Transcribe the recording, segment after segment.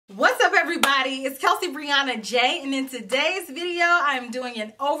What's up, everybody? It's Kelsee Briana J, and in today's video I'm doing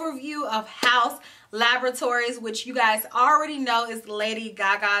an overview of Haus Laboratories, which you guys already know is Lady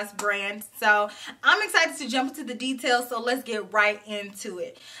Gaga's brand. So I'm excited to jump into the details, so let's get right into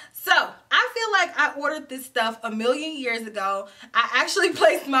it. So I feel like I ordered this stuff a million years ago. I actually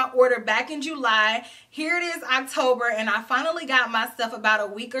placed my order back in July. Here it is, October, and I finally got my stuff about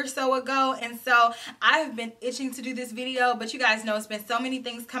a week or so ago. And so I've been itching to do this video, but you guys know it's been so many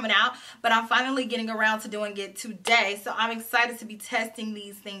things coming out, but I'm finally getting around to doing it today. So I'm excited to be testing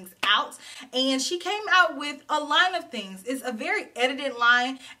these things out. And she came out with a line of things. It's a very edited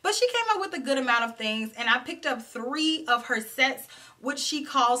line, but she came out with a good amount of things, and I picked up 3 of her sets, which she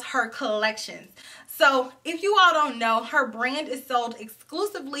calls her collections. So if you all don't know, her brand is sold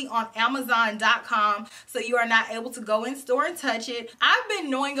exclusively on Amazon.com, so you are not able to go in store and touch it. I've been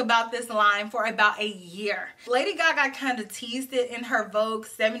knowing about this line for about a year. Lady Gaga kind of teased it in her Vogue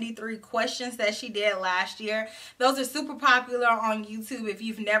 73 questions that she did last year. Those are super popular on YouTube if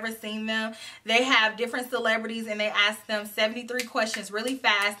you've never seen them. They have different celebrities and they ask them 73 questions really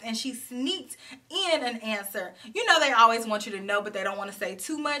fast, and she sneaked in an answer. You know, they always want you to know, but they don't want to say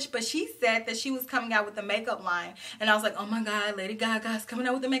too much. But she said that she was coming out with a makeup line, and I was like, oh my god, Lady Gaga's coming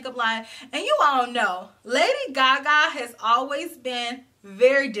out with a makeup line. And you all know Lady Gaga has always been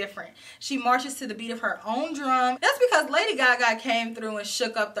very different. She marches to the beat of her own drum. That's because Lady Gaga came through and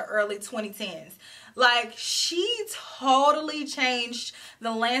shook up the early 2010s. Like, she totally changed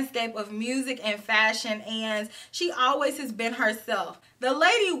the landscape of music and fashion, and she always has been herself. The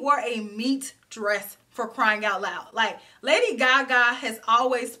lady wore a meat dress, for crying out loud. Like, Lady Gaga has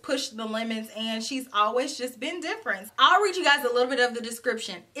always pushed the limits, and she's always just been different. I'll read you guys a little bit of the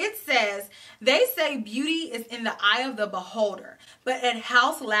description. It says, they say beauty is in the eye of the beholder, but at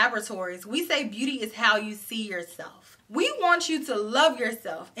Haus Laboratories, we say beauty is how you see yourself. We want you to love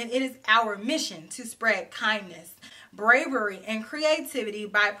yourself, and it is our mission to spread kindness, bravery, and creativity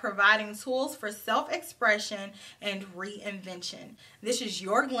by providing tools for self-expression and reinvention. This is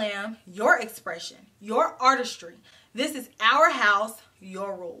your glam, your expression, your artistry. This is our house,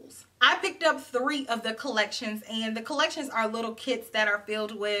 your rules. I picked up 3 of the collections, and the collections are little kits that are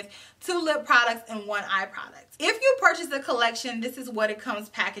filled with 2 lip products and 1 eye product. If you purchase a collection, this is what it comes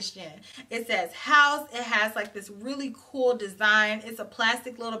packaged in. It says Haus. It has like this really cool design. It's a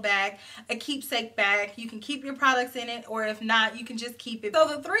plastic little bag, a keepsake bag. You can keep your products in it, or if not, you can just keep it. So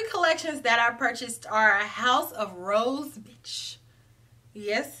the 3 collections that I purchased are a House of Rose, bitch.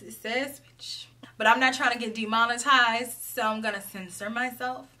 Yes, it says bitch. But I'm not trying to get demonetized, so I'm gonna censor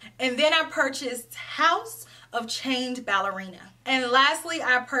myself. And then I purchased House of Chained Ballerina. And lastly,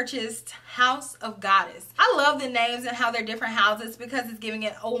 I purchased House of Goddess. I love the names and how they're different houses because it's giving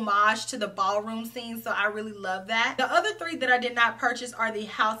an homage to the ballroom scene, so I really love that. The other 3 that I did not purchase are the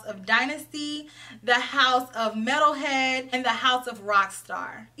House of Dynasty, the House of Metalhead, and the House of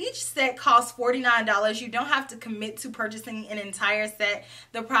Rockstar. Each set costs $49. You don't have to commit to purchasing an entire set.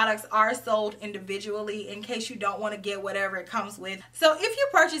 The products are sold individually in case you don't want to get whatever it comes with. So if you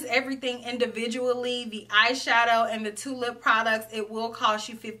purchase everything individually, the eyeshadow and the 2 lip products, it will cost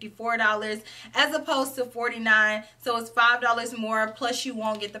you $54 as opposed to $49, so it's $5 more, plus you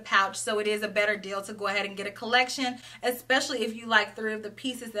won't get the pouch, so it is a better deal to go ahead and get a collection, especially if you like 3 of the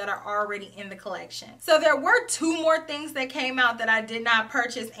pieces that are already in the collection. So there were 2 more things that came out that I did not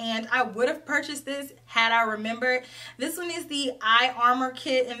purchase, and I would have purchased this had I remembered. This one is the Eye Armor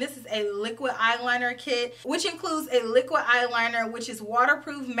kit, and this is a liquid eyeliner kit, which includes a liquid eyeliner, which is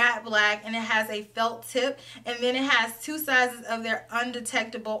waterproof matte black, and it has a felt tip, and then it has 2 sizes of their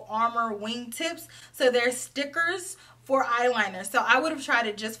undetectable armor wing tips, so they're stickers for eyeliner. So I would have tried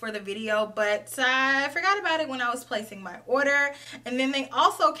it just for the video, but I forgot about it when I was placing my order. And then they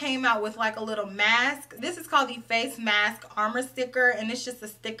also came out with like a little mask. This is called the Face Mask Armor Sticker, and it's just a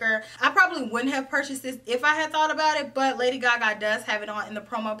sticker. I probably wouldn't have purchased this if I had thought about it, but Lady Gaga does have it on in the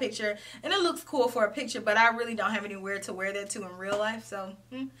promo picture, and it looks cool for a picture, but I really don't have anywhere to wear that to in real life. So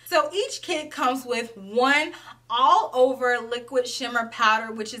each kit comes with 1 all over liquid shimmer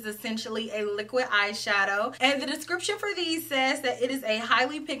powder, which is essentially a liquid eyeshadow. And the description for these says that it is a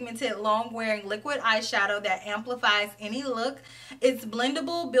highly pigmented, long-wearing liquid eyeshadow that amplifies any look. Its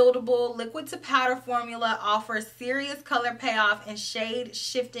blendable, buildable, liquid to powder formula offers serious color payoff and shade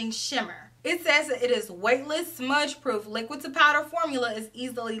shifting shimmer. It says that it is weightless, smudge-proof, liquid to powder formula is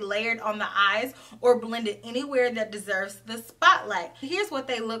easily layered on the eyes or blended anywhere that deserves the spotlight. Here's what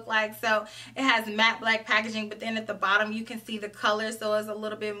they look like. So it has matte black packaging, but then at the bottom you can see the color, so it's a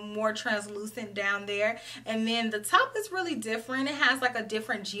little bit more translucent down there. And then the top is really different. It has like a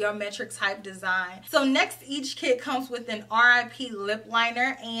different geometric type design. So next, each kit comes with an RIP lip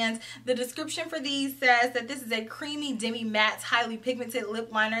liner, and the description for these says that this is a creamy demi-matte, highly pigmented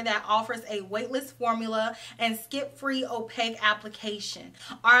lip liner that offers a weightless formula and skip-free opaque application.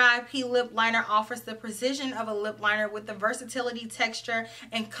 RIP lip liner offers the precision of a lip liner with the versatility, texture,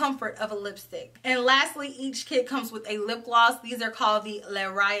 and comfort of a lipstick. And lastly, each kit comes with a lip gloss. These are called the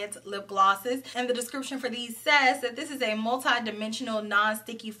Le Riot lip glosses, and the description for these says that this is a multi-dimensional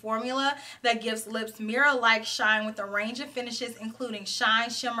non-sticky formula that gives lips mirror-like shine with a range of finishes including shine,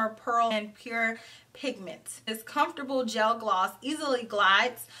 shimmer, pearl, and pure pigment. This comfortable gel gloss easily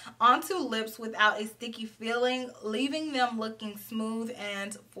glides onto lips without a sticky feeling, leaving them looking smooth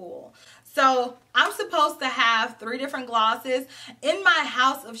and full. So I'm supposed to have 3 different glosses. In my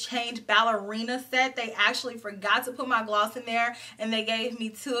House of Change ballerina set, they actually forgot to put my gloss in there, and they gave me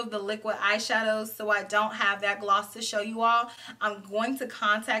 2 of the liquid eyeshadows, so I don't have that gloss to show you all. I'm going to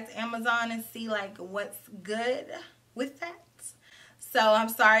contact Amazon and see like what's good with that. So I'm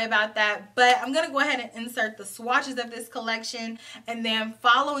sorry about that, but I'm going to go ahead and insert the swatches of this collection, and then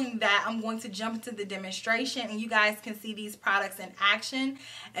following that I'm going to jump into the demonstration and you guys can see these products in action.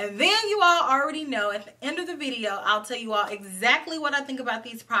 And then you all already know at the end of the video I'll tell you all exactly what I think about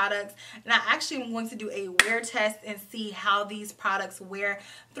these products, and I actually am going to do a wear test and see how these products wear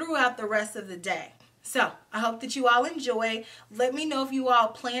throughout the rest of the day. So I hope that you all enjoy. Let me know if you all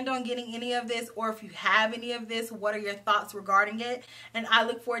planned on getting any of this, or if you have any of this, what are your thoughts regarding it? And I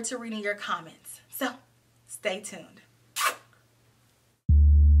look forward to reading your comments. So stay tuned.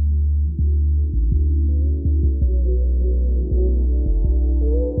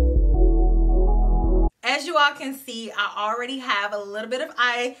 As you all can see, I already have a little bit of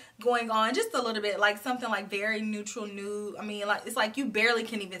eye going on, just a little bit, like something like very neutral nude. I mean, like it's like you barely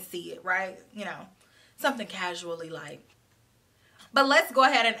can even see it, right? You know, something casually light. But let's go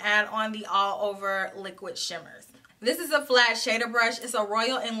ahead and add on the all over liquid shimmers. This is a flat shader brush. It's a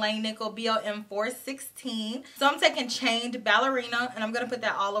Royal Inlay Nickel BLM 416. So I'm taking Chained Ballerina and I'm going to put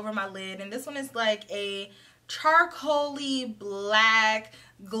that all over my lid. And this one is like a charcoaly black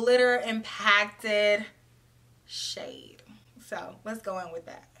glitter impacted shade. So let's go in with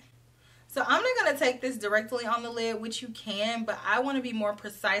that. So I'm not going to take this directly on the lid, which you can, but I want to be more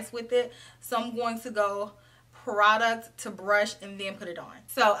precise with it. So I'm going to go product to brush and then put it on.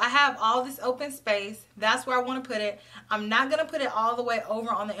 So I have all this open space. That's where I want to put it. I'm not going to put it all the way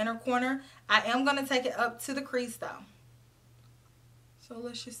over on the inner corner. I am going to take it up to the crease though. So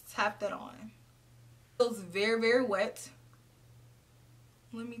let's just tap that on. It feels very, very wet.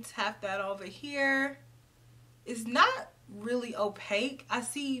 Let me tap that over here. It's not really opaque. I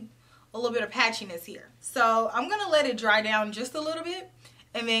see a little bit of patchiness here. So I'm going to let it dry down just a little bit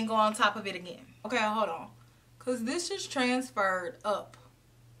and then go on top of it again. Okay, hold on. Because this just transferred up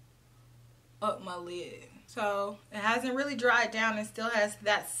my lid. So it hasn't really dried down and still has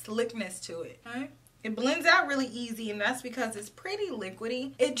that slickness to it. Okay? It blends out really easy, and that's because it's pretty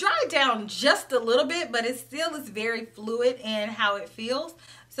liquidy. It dried down just a little bit, but it still is very fluid in how it feels.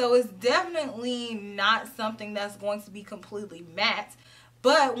 So it's definitely not something that's going to be completely matte.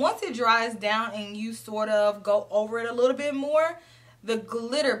 But once it dries down and you sort of go over it a little bit more, the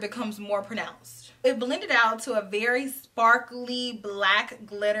glitter becomes more pronounced. It blended out to a very sparkly black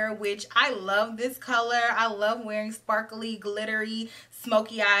glitter, which I love this color. I love wearing sparkly, glittery,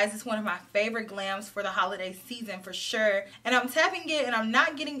 smoky eyes. It's one of my favorite glams for the holiday season for sure. And I'm tapping it and I'm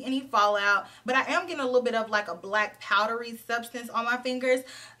not getting any fallout, but I am getting a little bit of like a black powdery substance on my fingers.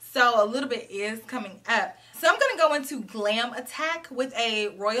 So a little bit is coming up. So I'm going to go into Glam Attack with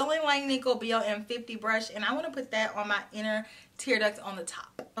a Royal Inlay Nickel BLM 50 brush, and I want to put that on my inner tear duct on the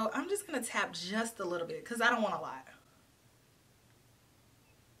top. So I'm just going to tap just a little bit because I don't want a lot.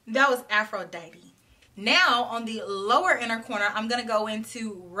 That was Aphrodite. Now on the lower inner corner, I'm going to go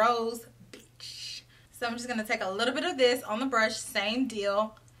into Rose Beach. So I'm just going to take a little bit of this on the brush, same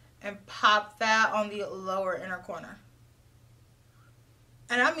deal, and pop that on the lower inner corner.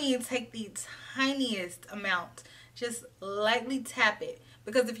 And I mean take the tiniest amount. Just lightly tap it.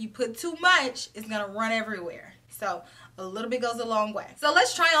 Because if you put too much, it's going to run everywhere. So a little bit goes a long way. So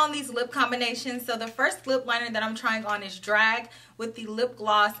let's try on these lip combinations. So the first lip liner that I'm trying on is Drag with the lip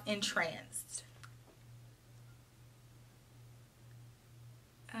gloss Entranced.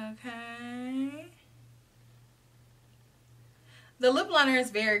 Okay. The lip liner is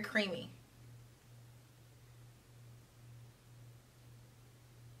very creamy.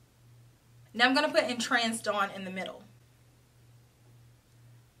 Now I'm going to put Entranced on in the middle.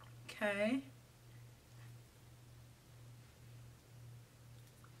 Okay.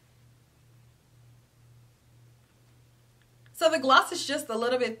 So the gloss is just a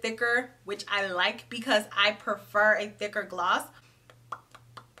little bit thicker, which I like because I prefer a thicker gloss.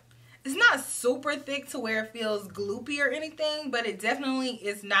 It's not super thick to where it feels gloopy or anything, but it definitely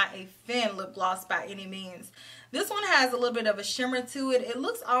is not a thin lip gloss by any means. This one has a little bit of a shimmer to it. It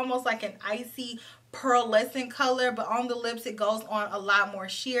looks almost like an icy pearlescent color, but on the lips it goes on a lot more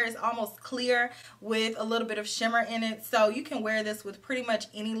sheer. It's almost clear with a little bit of shimmer in it. So you can wear this with pretty much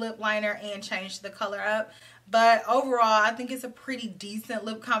any lip liner and change the color up. But overall, I think it's a pretty decent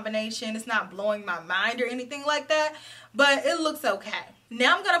lip combination. It's not blowing my mind or anything like that, but it looks okay.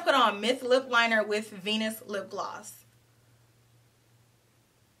 Now I'm going to put on Myth Lip Liner with Venus Lip Gloss.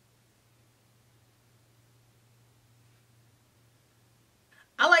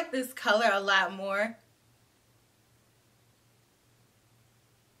 I like this color a lot more.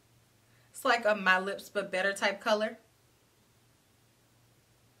 It's like a My Lips But Better type color.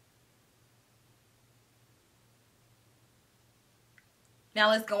 Now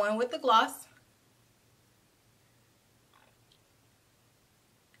let's go in with the gloss.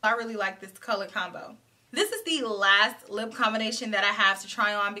 I really like this color combo. This is the last lip combination that I have to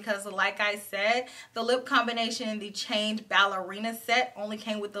try on because like I said, the lip combination in the Chained Ballerina set only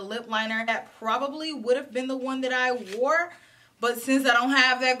came with the lip liner. That probably would have been the one that I wore, but since I don't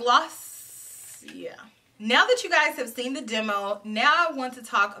have that gloss, yeah. Now that you guys have seen the demo, now I want to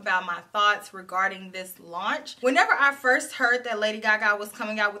talk about my thoughts regarding this launch. Whenever I first heard that Lady Gaga was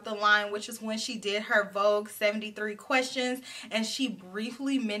coming out with the line, which is when she did her Vogue 73 questions, and she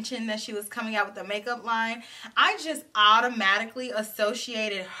briefly mentioned that she was coming out with the makeup line, I just automatically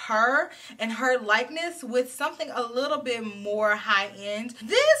associated her and her likeness with something a little bit more high-end.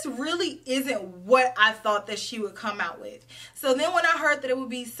 This really isn't what I thought that she would come out with. So then when I heard that it would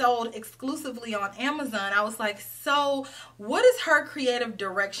be sold exclusively on Amazon, I was like, so what is her creative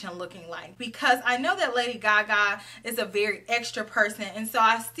direction looking like? Because I know that Lady Gaga is a very extra person, and so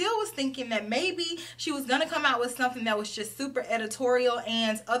I still was thinking that maybe she was going to come out with something that was just super editorial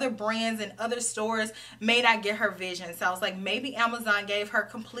and other brands and other stores may not get her vision. So I was like, maybe Amazon gave her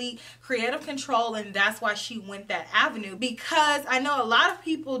complete creative control and that's why she went that avenue, because I know a lot of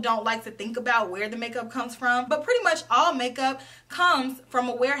people don't like to think about where the makeup comes from, but pretty much all makeup comes from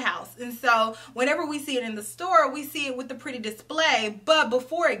a warehouse. And so whenever we see it in the store, we see it with the pretty display, but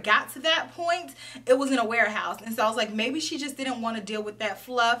before it got to that point, it was in a warehouse. And so I was like, maybe she just didn't want to deal with that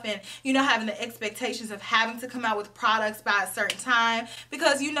fluff and, you know, having the expectations of having to come out with products by a certain time,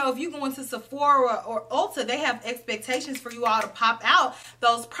 because, you know, if you go into Sephora or Ulta, they have expectations for you all to pop out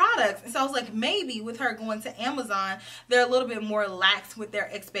those products. And so I was like, maybe with her going to Amazon, they're a little bit more lax with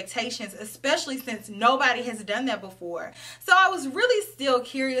their expectations, especially since nobody has done that before. So I was really still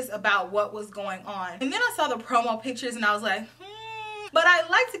curious about what was going on. And then I saw the promo pictures and I was like, But I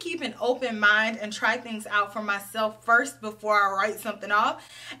like to keep an open mind and try things out for myself first before I write something off.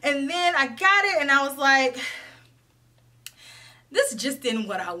 And then I got it and I was like, this just isn't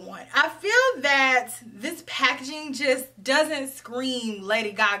what I want. I feel that this packaging just doesn't scream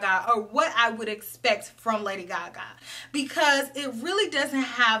Lady Gaga or what I would expect from Lady Gaga, because it really doesn't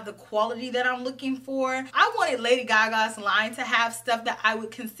have the quality that I'm looking for. I wanted Lady Gaga's line to have stuff that I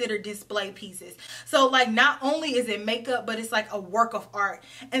would consider display pieces. So like, not only is it makeup, but it's like a work of art.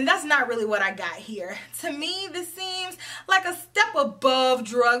 And that's not really what I got here. To me, this seems like a step above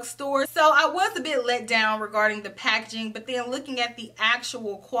drugstore. So I was a bit let down regarding the packaging, but then looking at the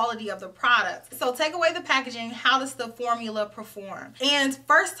actual quality of the product. So take away the packaging, how does the formula perform? And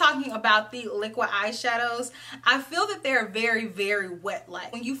first, talking about the liquid eyeshadows, I feel that they're very, very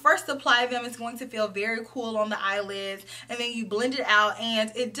wet-like. When you first apply them, it's going to feel very cool on the eyelids, and then you blend it out,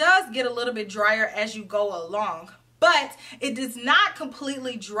 and it does get a little bit drier as you go along. But it does not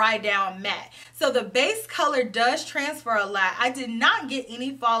completely dry down matte. So the base color does transfer a lot. I did not get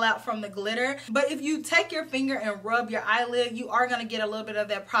any fallout from the glitter, but if you take your finger and rub your eyelid, you are going to get a little bit of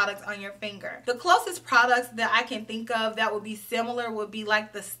that product on your finger. The closest products that I can think of that would be similar would be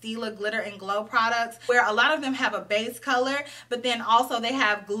like the Stila Glitter and Glow products, where a lot of them have a base color, but then also they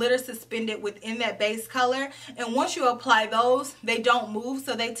have glitter suspended within that base color. And once you apply those, they don't move,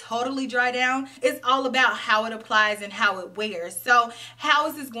 so they totally dry down. It's all about how it applies eyes and how it wears. So how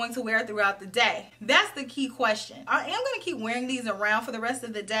is this going to wear throughout the day? That's the key question. I am going to keep wearing these around for the rest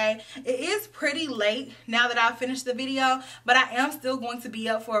of the day. It is pretty late now that I've finished the video, but I am still going to be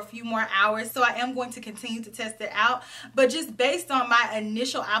up for a few more hours, so I am going to continue to test it out. But just based on my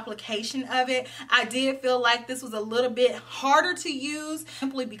initial application of it, I did feel like this was a little bit harder to use,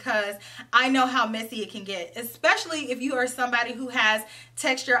 simply because I know how messy it can get, especially if you are somebody who has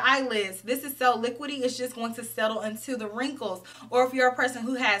texture eyelids. This is so liquidy, it's just going to settle into the wrinkles. Or if you're a person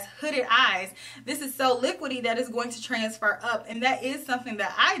who has hooded eyes, this is so liquidy that it's going to transfer up, and that is something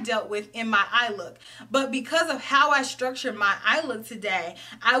that I dealt with in my eye look. But because of how I structured my eye look today,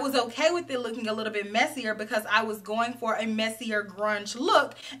 I was okay with it looking a little bit messier because I was going for a messier grunge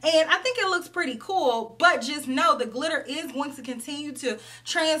look, and I think it looks pretty cool. But just know the glitter is going to continue to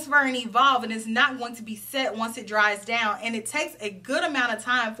transfer and evolve, and it's not going to be set once it dries down, and it takes a good amount of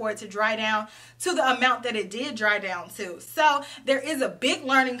time for it to dry down to the amount that it did dry down to. So there is a big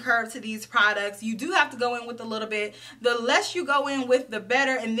learning curve to these products. You do have to go in with a little bit. The less you go in with, the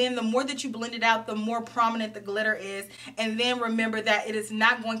better, and then the more that you blend it out, the more prominent the glitter is. And then remember that it is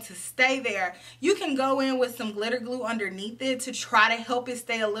not going to stay there. You can go in with some glitter glue underneath it to try to help it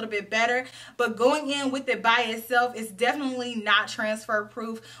stay a little bit better, but going in with it by itself is definitely not transfer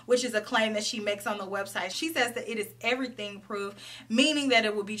proof, which is a claim that she makes on the website. She says that it is everything proof, meaning that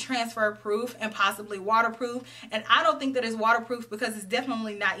it will be transfer proof and possibly waterproof, and I don't think that it's waterproof because it's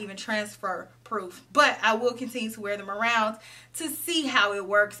definitely not even transfer proof. But I will continue to wear them around to see how it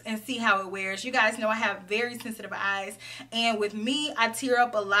works and see how it wears. You guys know I have very sensitive eyes, and with me, I tear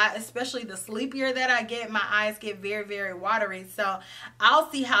up a lot, especially the sleepier that I get. My eyes get very, very watery, so I'll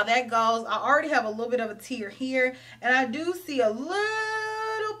see how that goes. I already have a little bit of a tear here, and I do see a little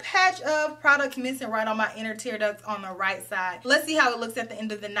patch of product missing right on my inner tear ducts on the right side. Let's see how it looks at the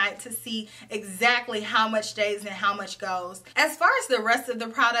end of the night to see exactly how much stays and how much goes. As far as the rest of the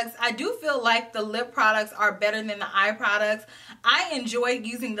products, I do feel like the lip products are better than the eye products. I enjoyed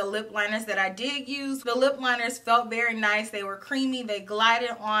using the lip liners that I did use. The lip liners felt very nice. They were creamy, they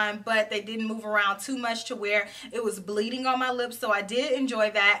glided on, but they didn't move around too much to where it was bleeding on my lips, so I did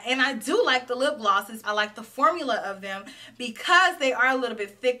enjoy that. And I do like the lip glosses. I like the formula of them because they are a little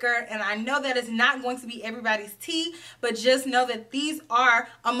bit thicker, and I know that it's not going to be everybody's tea, but just know that these are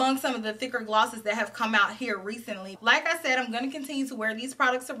among some of the thicker glosses that have come out here recently. Like I said, I'm going to continue to wear these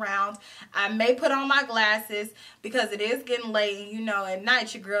products around. I may put on my glasses because it is getting late, and you know at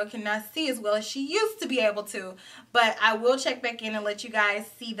night your girl cannot see as well as she used to be able to, but I will check back in and let you guys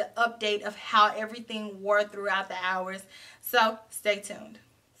see the update of how everything wore throughout the hours, so stay tuned.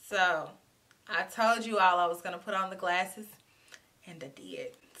 So I told you all I was going to put on the glasses, and I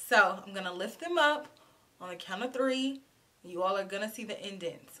did. So I'm going to lift them up on the count of 3. You all are going to see the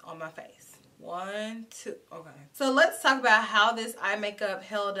indents on my face. 1, 2, okay. So let's talk about how this eye makeup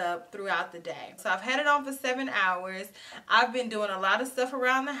held up throughout the day. So I've had it on for 7 hours. I've been doing a lot of stuff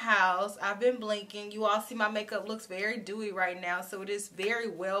around the house. I've been blinking. You all see my makeup looks very dewy right now, so it is very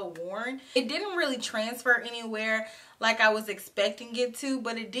well worn. It didn't really transfer anywhere like I was expecting it to,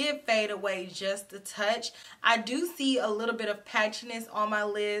 but it did fade away just a touch. I do see a little bit of patchiness on my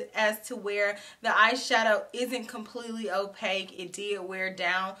lid as to where the eyeshadow isn't completely opaque. It did wear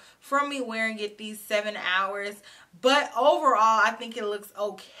down from me wearing it these 7 hours, but overall I think it looks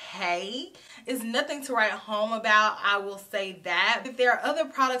okay. It's nothing to write home about, I will say that. If there are other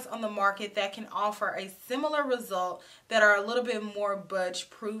products on the market that can offer a similar result that are a little bit more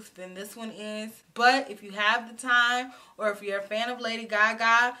budge proof than this one is, but if you have the time or if you're a fan of Lady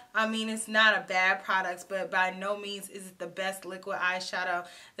Gaga, I mean, it's not a bad product, but by no means is it the best liquid eyeshadow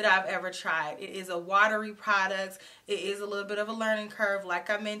that I've ever tried. It is a watery product. It is a little bit of a learning curve. Like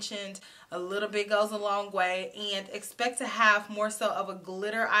I mentioned, a little bit goes a long way, and expect to have more so of a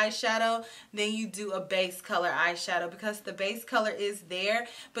glitter eyeshadow than you do a base color eyeshadow, because the base color is there,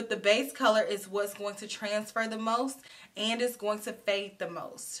 but the base color is what's going to transfer the most and it's going to fade the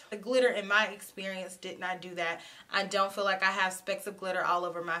most. The glitter, in my experience, did not do that. I don't feel like I have specks of glitter all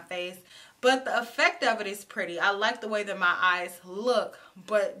over my face, but the effect of it is pretty. I like the way that my eyes look,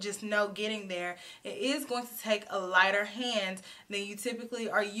 but just know getting there, it is going to take a lighter hand than you typically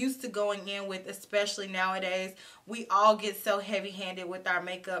are used to going in with, especially nowadays. We all get so heavy-handed with our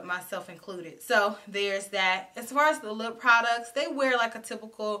makeup, myself included. So there's that. As far as the lip products, they wear like a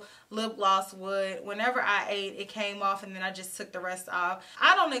typical lip gloss would. Whenever I ate, it came off and then I just took the rest off.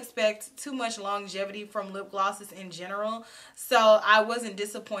 I don't expect too much longevity from lip glosses in general, so I wasn't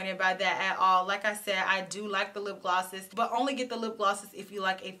disappointed by that at all. Like I said, I do like the lip glosses, but only get the lip glosses if you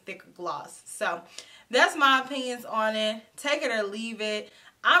like a thicker gloss. So that's my opinions on it. Take it or leave it.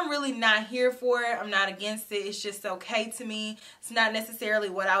 I'm really not here for it. I'm not against it. It's just okay to me. It's not necessarily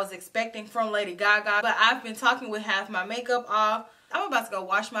what I was expecting from Lady Gaga, but I've been talking with half my makeup off. I'm about to go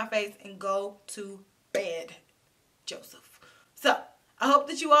wash my face and go to bed, Joseph. So I hope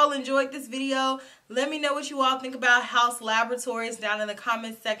that you all enjoyed this video. Let me know what you all think about Haus Laboratories down in the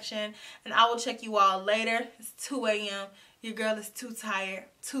comment section, and I will check you all later. It's 2 a.m. Your girl is too tired,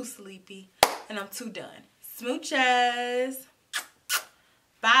 too sleepy, and I'm too done. Smooches.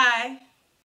 Bye.